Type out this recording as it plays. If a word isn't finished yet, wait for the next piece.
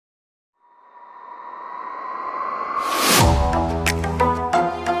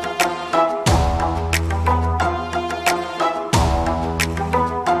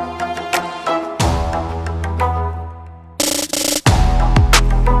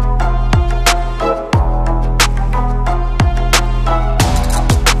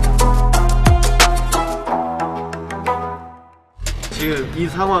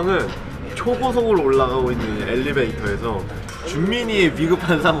상황은 초고속으로 올라가고 있는 엘리베이터에서 준민이의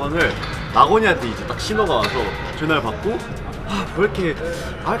위급한 상황을 나건이한테 이제 딱 신호가 와서 전화를 받고 왜 이렇게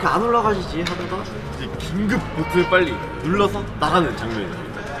안 올라가시지 하다가 이제 긴급 버튼을 빨리 눌러서 나가는 장면입니다.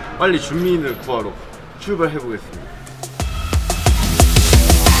 빨리 준민이를 구하러 출발해 보겠습니다.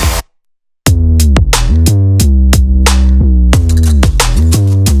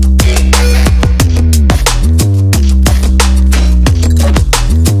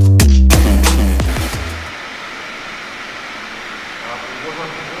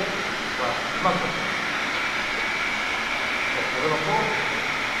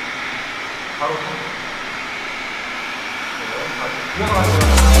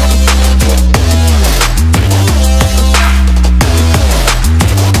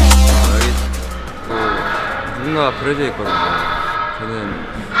 누군가가 그려져 있거든요. 저는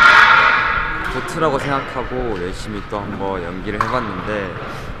보트라고 생각하고 열심히 또 한번 연기를 해봤는데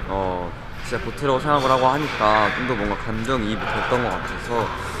진짜 보트라고 생각을 하고 하니까 좀 더 뭔가 감정이입이 됐던 것 같아서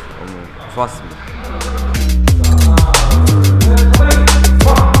너무 좋았습니다.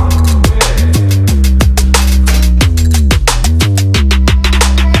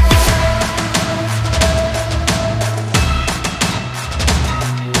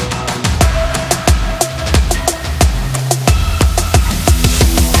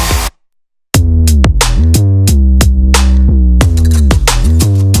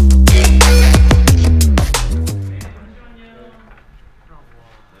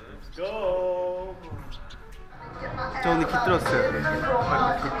 저 오늘 깃들었어요.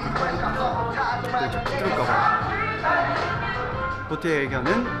 깃들을까봐. 보트의 의견은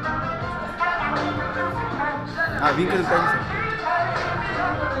윙크는 빼주세요.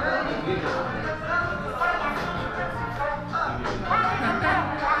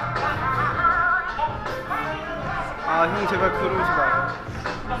 형 제발 그러지 마요.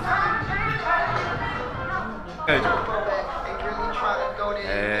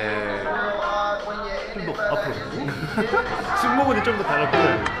 좀 더 앞으로 승모근이 좀 더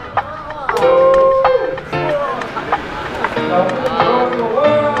달라붙어요.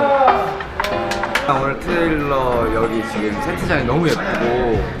 오늘 트레일러 여기 지금 세트장이 너무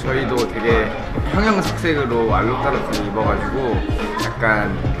예쁘고 저희도 되게 형형색색으로 알록달록하게 입어가지고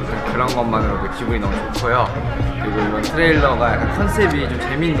약간 그런 것만으로도 기분이 너무 좋고요. 그리고 이번 트레일러가 약간 컨셉이 좀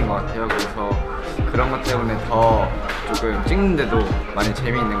재미있는 것 같아요. 그래서 그런 것 때문에 더 조금 찍는데도 많이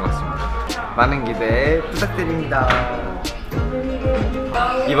재미있는 것 같습니다. 많은 기대 부탁드립니다.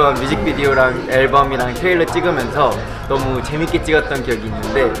 이번 뮤직비디오랑 앨범이랑 트레일러 찍으면서 너무 재밌게 찍었던 기억이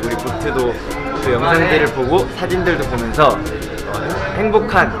있는데 우리 보트도 그 영상들을 보고 사진들도 보면서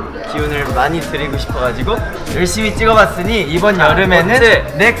행복한 기운을 많이 드리고 싶어가지고 열심히 찍어봤으니 이번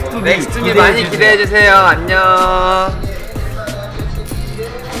여름에는 넥스트비 많이 기대해주세요. 안녕.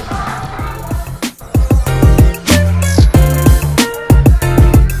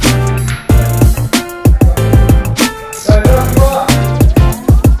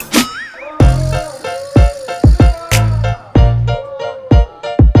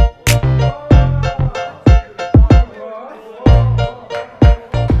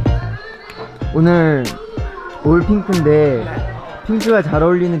 오늘 올 핑크인데 핑크가 잘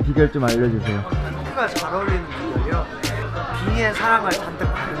어울리는 비결 좀 알려주세요. 핑크가 잘 어울리는 비결이요? 빙의 사랑을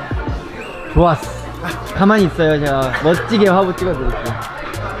잔뜩 받은. 좋았어. 가만히 있어요. 제가 멋지게 화보 찍어드릴게요.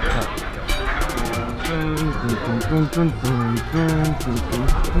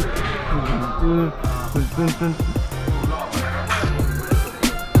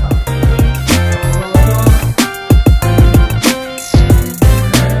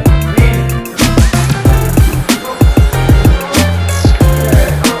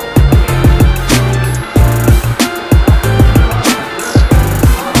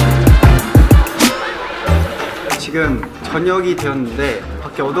 지금 저녁이 되었는데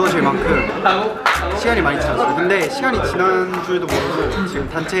밖에 어두워질 만큼 시간이 많이 지났어요. 근데 시간이 지난 줄도 모르고 지금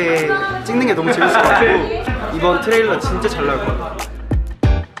단체 찍는 게 너무 재밌어가지고 이번 트레일러 진짜 잘 나올 것 같아요.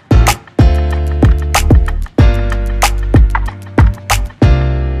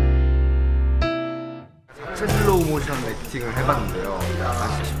 슬로우 모션 액팅을 해봤는데요.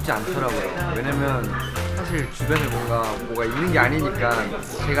 사실 쉽지 않더라고요. 왜냐면 사실 주변에 뭐가 있는 게 아니니까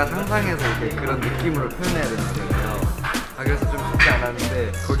제가 상상해서 이렇게 그런 느낌으로 표현해야 되는 거잖아요. 그래서 좀 쉽지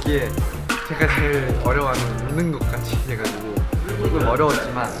않았는데 거기에 제가 제일 어려워하는 웃는 것까지 해가지고 조금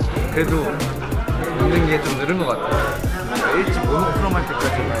어려웠지만 그래도 웃는 게 좀 늘은 것 같아요. 일찍 모노크롬 할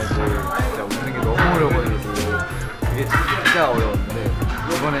때까지만 해도 진짜 웃는 게 너무 어려워가지고 그게 진짜 어려웠는데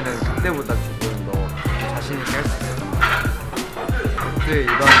이번에는 그때보다 조금 더 자신 있게 할 수 있어요.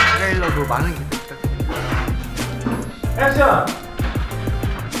 이번 트레일러도 많은 기대 부탁드립니다. 액션!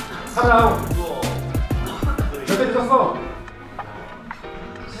 카메라 절대 늦었어.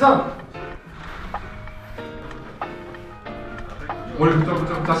 시선. 머리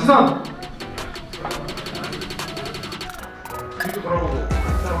붙잡. 자, 시선. 뒤로 돌아보고.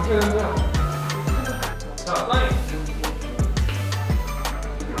 자, 어떻게 되는 거야? 자, 사인.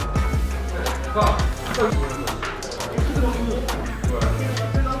 자,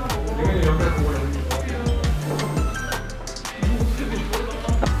 영현이 옆에 보고.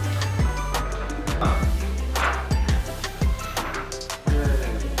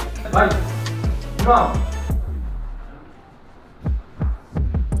 나이. 누나.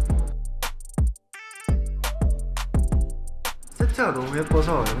 세트가 너무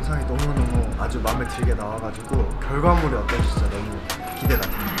예뻐서 영상이 너무너무 아주 마음에 들게 나와가지고 결과물이 어떨지 진짜 너무 기대가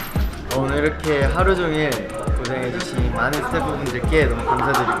됩니다. 오늘 이렇게 하루 종일 고생해주신 많은 스태프분들께 너무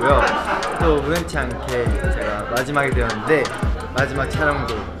감사드리고요. 또 우연치 않게 제가 마지막이 되었는데 마지막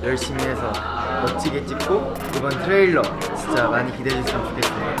촬영도 열심히 해서 멋지게 찍고 이번 트레일러 진짜 많이 기대해주셨으면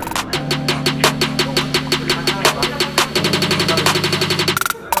좋겠어요.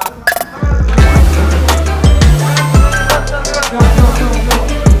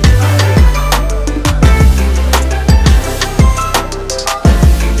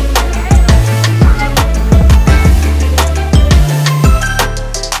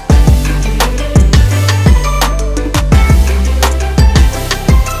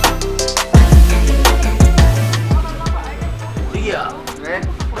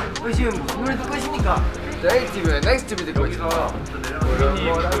 에이티비오 넥스트 뮤직 듣고 있어.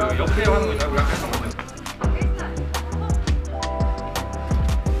 옆에 하는 거 있나요?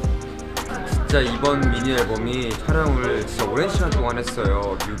 진짜 이번 미니 앨범이 촬영을 진짜 오랜 시간 동안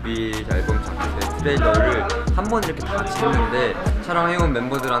했어요. 뮤비 앨범 작품 트레일러를 한 번 이렇게 다 같이 했는데 촬영해온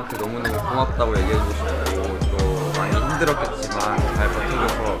멤버들한테 너무너무 고맙다고 얘기해주고 싶고 또 많이 힘들었겠지만 잘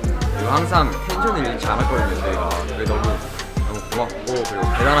버텨줘서 그리고 항상 텐션을 잃지 않았거든요. 저희가 그게 너무 고맙고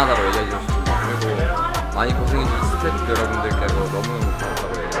그리고 대단하다고 얘기해주고 싶고 그리고 많이 고생해주신 스태프 여러분들께도 너무너무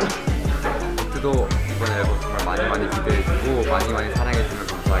고맙다고 얘기해요. 보트도 이번 앨범 정말 많이 기대해주고 많이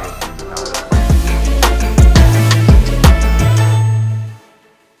사랑해주면